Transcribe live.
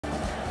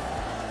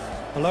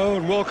Hello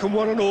and welcome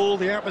one and all.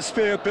 The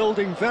atmosphere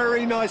building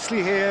very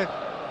nicely here.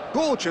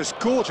 Gorgeous,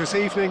 gorgeous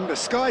evening. The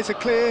skies are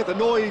clear, the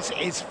noise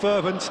is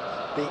fervent,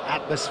 the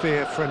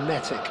atmosphere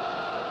frenetic.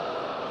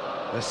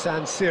 The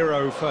San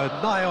Siro for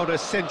nigh on a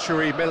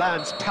century,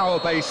 Milan's power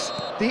base,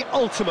 the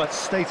ultimate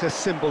status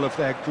symbol of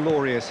their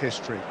glorious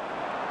history.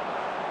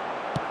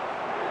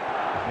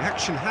 The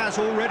action has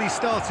already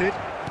started.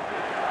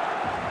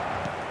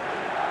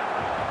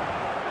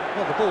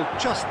 Well, the ball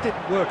just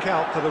didn't work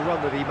out for the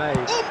run that he made.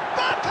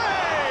 Mbappe!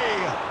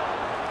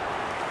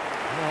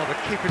 Oh,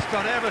 the keeper's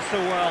done ever so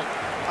well.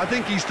 I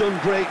think he's done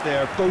great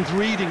there, both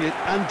reading it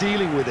and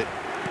dealing with it.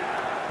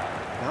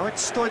 Now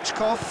it's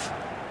Stoichkov.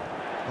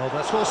 Oh,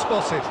 that's well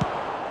spotted.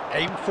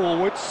 Aim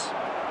forwards.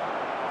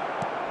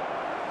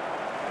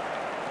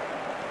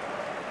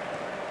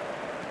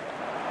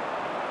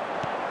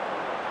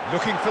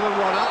 Looking for the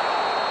run-up.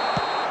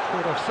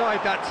 Caught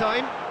offside that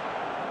time.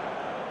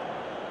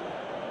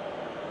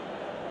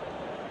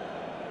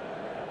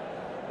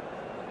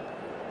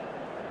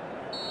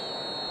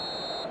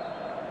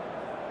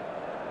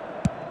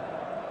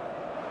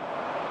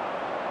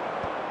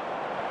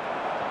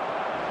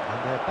 And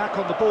they're back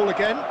on the ball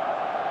again.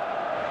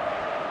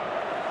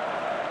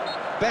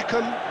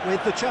 Beckham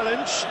with the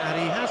challenge, and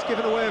he has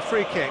given away a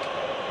free kick.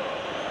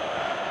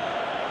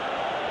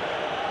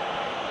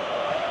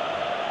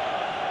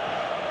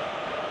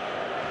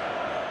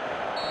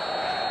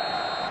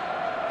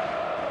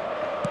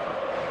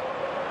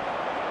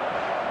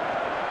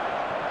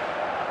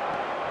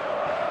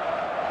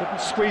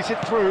 Couldn't squeeze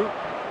it through.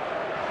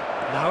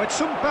 Now it's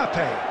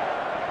Mbappe.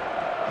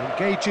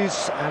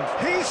 Engages and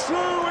he's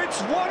through,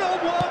 it's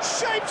one-on-one,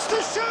 shapes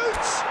to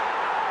shoot!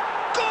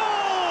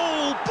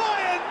 Goal!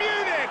 Bayern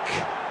Munich!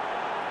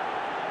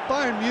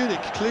 Bayern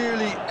Munich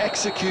clearly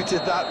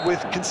executed that with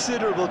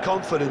considerable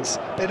confidence.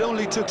 It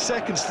only took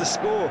seconds to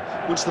score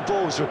once the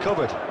ball was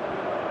recovered.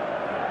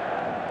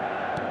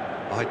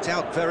 I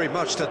doubt very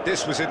much that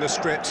this was in the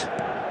script.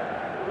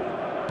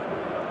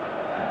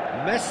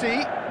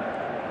 Messi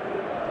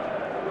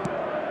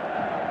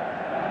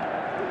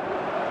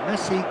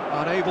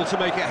unable to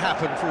make it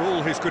happen for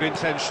all his good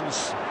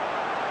intentions.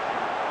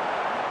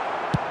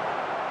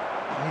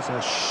 He's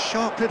a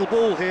sharp little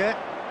ball here.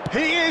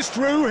 He is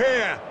through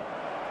here.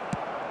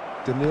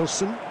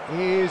 Denilson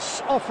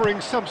is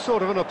offering some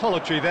sort of an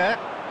apology there.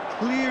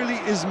 Clearly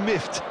is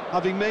miffed,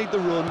 having made the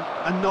run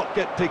and not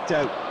get picked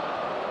out.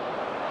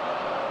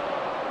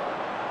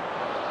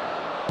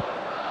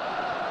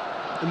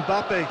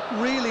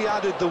 Mbappe really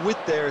added the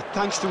width there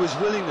thanks to his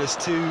willingness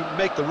to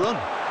make the run.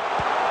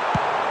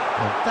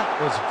 And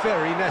that was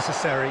very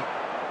necessary.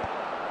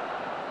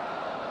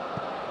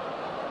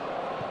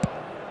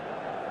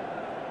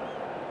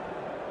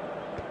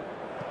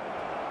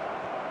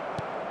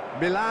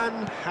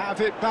 Milan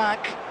have it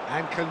back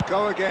and can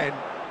go again.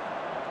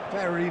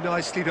 Very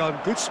nicely done.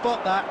 Good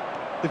spot that.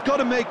 They've got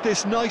to make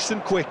this nice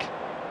and quick.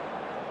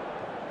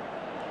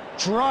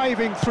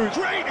 Driving through.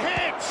 Great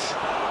hit!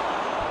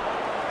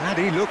 And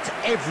he looked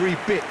every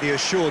bit the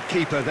assured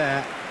keeper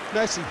there.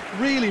 Messi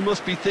really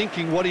must be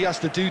thinking what he has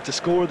to do to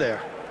score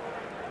there.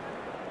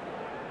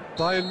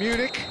 Bayern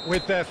Munich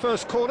with their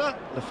first corner,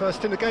 the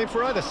first in the game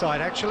for either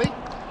side actually.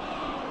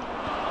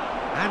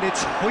 And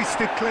it's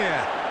hoisted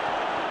clear.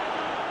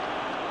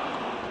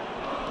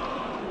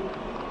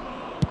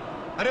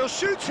 And he'll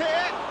shoot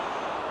here.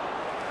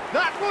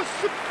 That was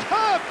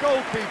superb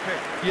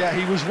goalkeeping. Yeah,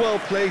 he was well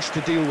placed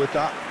to deal with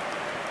that.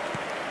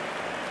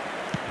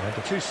 And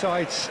the two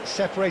sides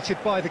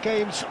separated by the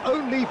game's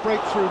only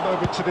breakthrough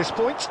moment to this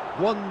point.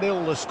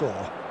 1-0 the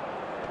score.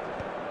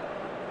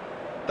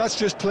 That's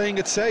just playing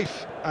it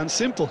safe and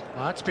simple.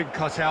 That's been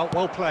cut out,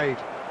 well played.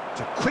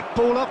 It's a quick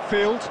ball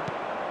upfield.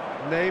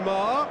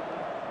 Neymar.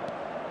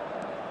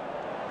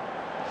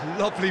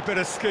 Lovely bit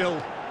of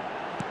skill.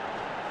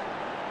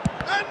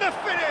 And the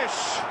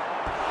finish!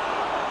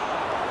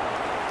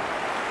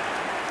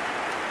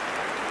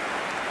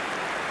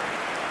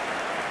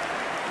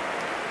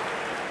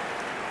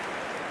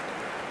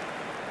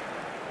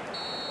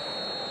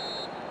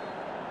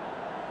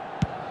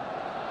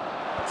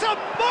 It's a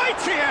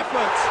mighty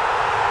effort!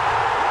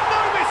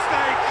 No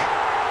mistake!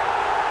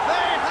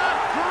 They have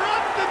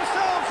grabbed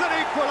themselves an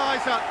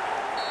equaliser!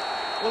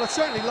 Well, it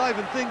certainly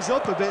livened things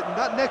up a bit, and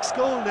that next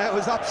goal now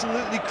is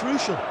absolutely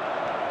crucial.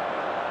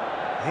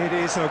 It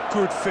is a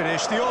good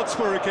finish. The odds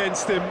were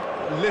against him,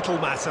 little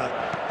matter.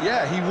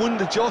 Yeah, he won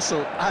the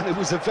jostle, and it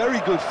was a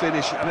very good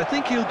finish, and I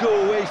think he'll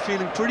go away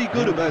feeling pretty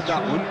good about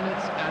that one. 3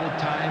 minutes at a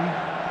time.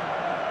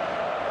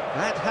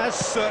 That has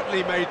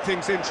certainly made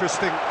things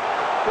interesting.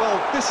 Well,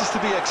 this is to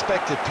be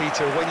expected,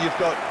 Peter, when you've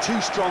got two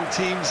strong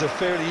teams of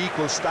fairly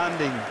equal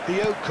standing.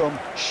 The outcome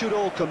should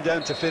all come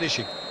down to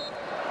finishing.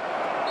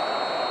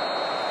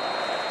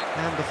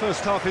 And the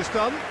first half is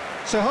done.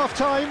 So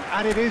half-time,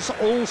 and it is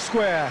all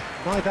square.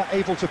 Neither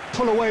able to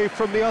pull away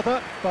from the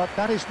other, but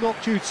that is not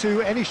due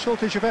to any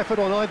shortage of effort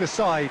on either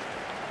side.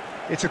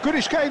 It's a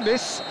goodish game,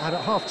 this, and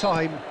at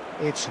half-time,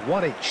 it's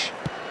one each.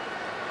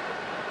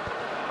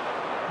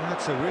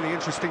 That's a really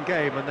interesting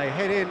game, and they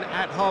head in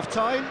at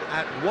half-time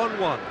at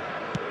 1-1.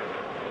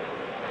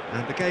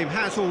 And the game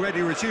has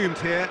already resumed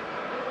here.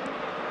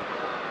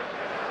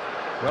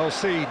 Well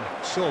seen,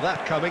 saw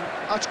that coming.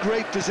 That's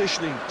great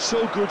positioning,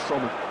 so good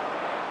from him.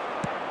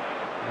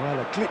 Well,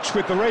 a glitch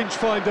with the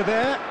rangefinder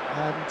there,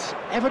 and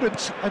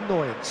evident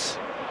annoyance.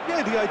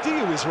 Yeah, the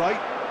idea was right,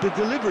 the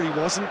delivery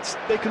wasn't.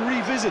 They can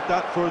revisit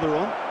that further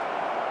on.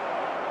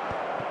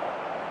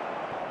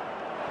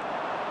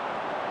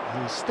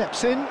 He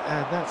steps in,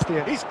 and that's the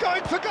end. He's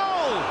going for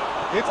goal!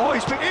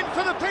 He's been in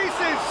for the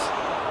pieces!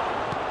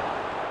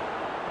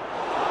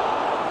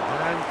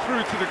 And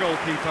through to the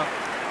goalkeeper.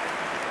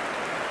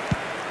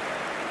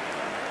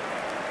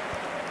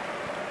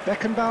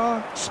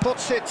 Beckenbauer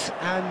spots it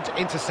and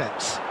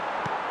intercepts.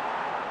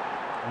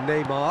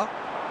 Neymar.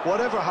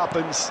 Whatever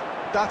happens,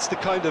 that's the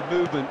kind of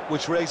movement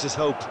which raises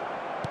hope.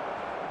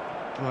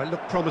 Well, it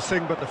looked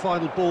promising, but the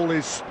final ball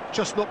is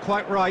just not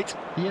quite right.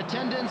 The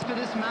attendance for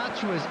this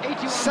match was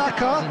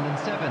 81,007.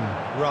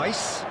 81,007.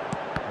 Rice.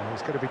 Oh,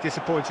 he's going to be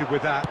disappointed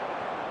with that.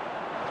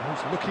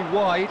 He's looking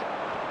wide.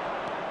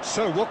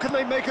 So what can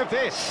they make of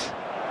this?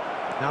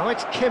 Now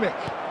it's Kimmich.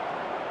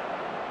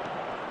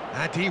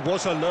 And he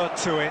was alert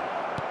to it.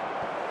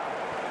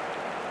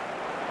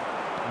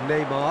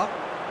 Neymar.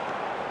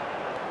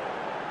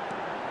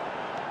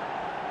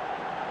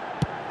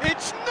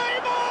 It's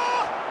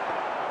Neymar!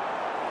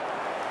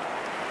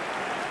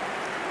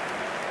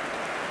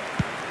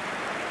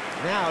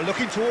 Now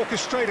looking to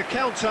orchestrate a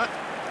counter.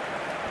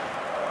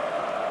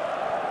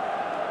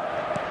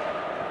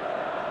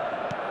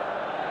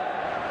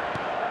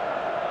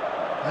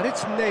 And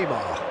it's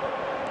Neymar.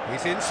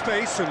 He's in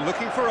space and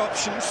looking for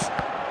options.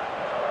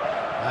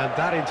 And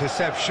that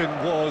interception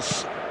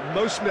was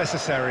most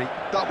necessary.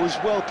 That was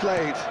well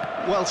played,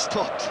 well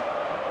stopped.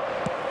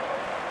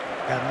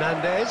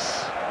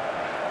 Hernandez.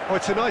 Oh,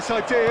 it's a nice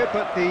idea,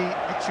 but the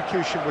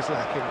execution was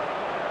lacking.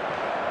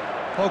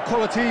 Well,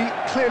 quality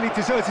clearly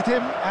deserted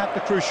him at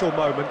the crucial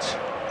moment.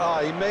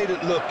 He made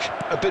it look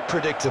a bit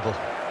predictable.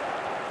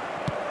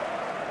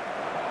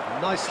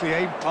 Nicely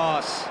aimed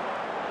pass.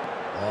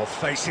 Oh,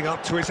 facing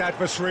up to his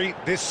adversary,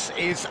 this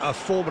is a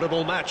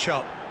formidable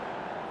matchup.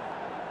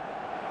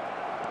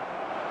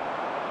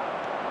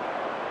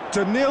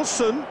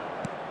 Danielson,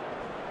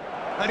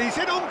 and he's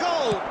in on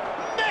goal.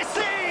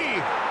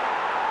 Messi!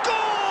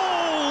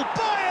 Goal!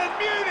 Bayern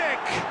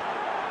Munich!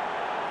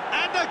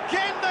 And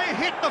again they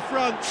hit the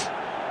front.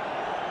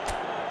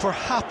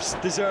 Perhaps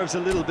deserves a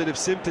little bit of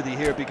sympathy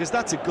here, because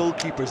that's a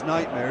goalkeeper's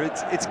nightmare.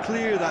 It's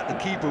clear that the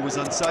keeper was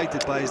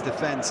unsighted by his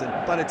defence, and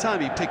by the time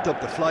he picked up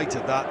the flight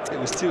of that, it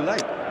was too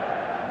late.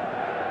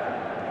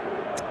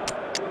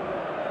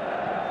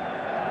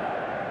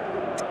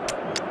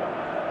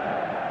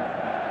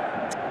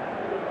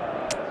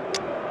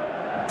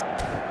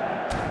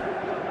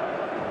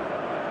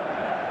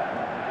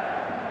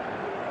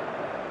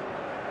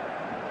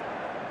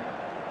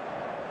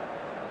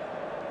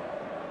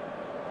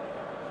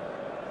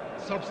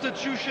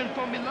 Substitution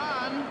for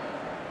Milan,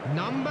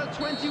 number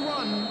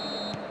 21,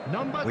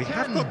 number 10. We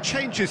have got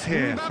changes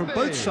here from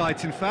both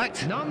sides, in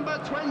fact. Number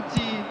 20.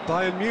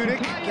 Bayern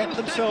Munich get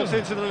themselves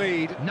into the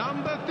lead.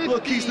 Number 15.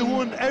 Look, he's the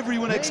one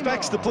everyone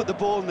expects to put the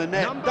ball in the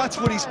net. That's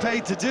what he's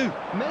paid to do.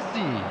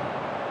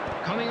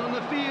 Messi, coming on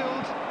the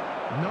field,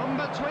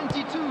 number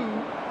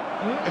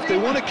 22. If they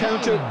want to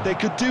counter, they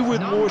could do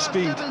with more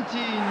speed. 17,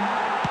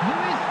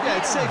 Yeah,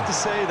 it's safe to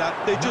say that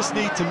they just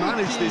need to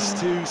manage this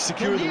to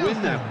secure the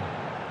win now.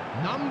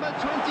 Number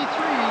 23,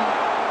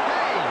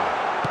 hey,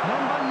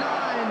 number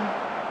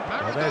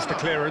 9. Well, there's the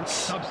clearance.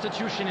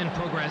 Substitution in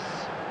progress.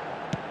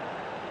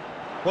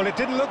 Well, it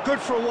didn't look good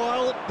for a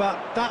while, but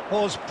that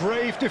was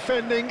brave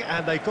defending,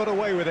 and they got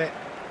away with it.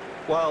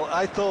 Well,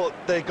 I thought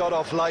they got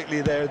off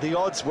lightly there. The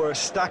odds were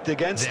stacked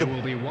against them. There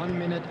will be 1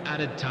 minute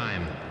added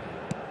time.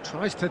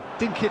 Tries to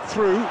dink it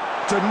through.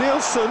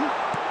 Danielson.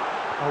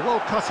 Oh, well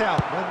cut out.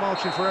 No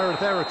margin for error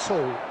there at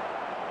all.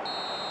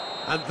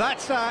 And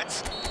that's that.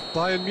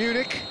 Bayern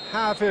Munich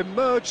have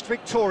emerged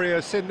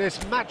victorious in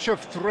this match of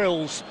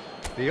thrills.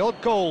 The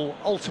odd goal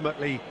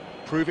ultimately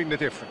proving the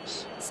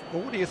difference.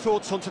 Well, what are your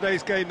thoughts on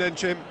today's game then,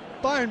 Jim?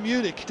 Bayern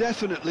Munich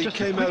definitely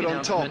came out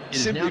on top,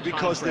 simply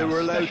because they were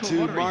allowed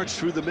to march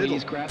through the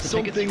middle.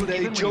 Something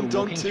they jumped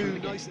onto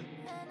nicely.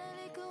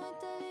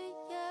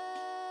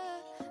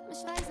 مش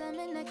عايزة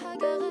منك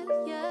حاجة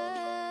غالية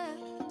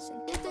عشان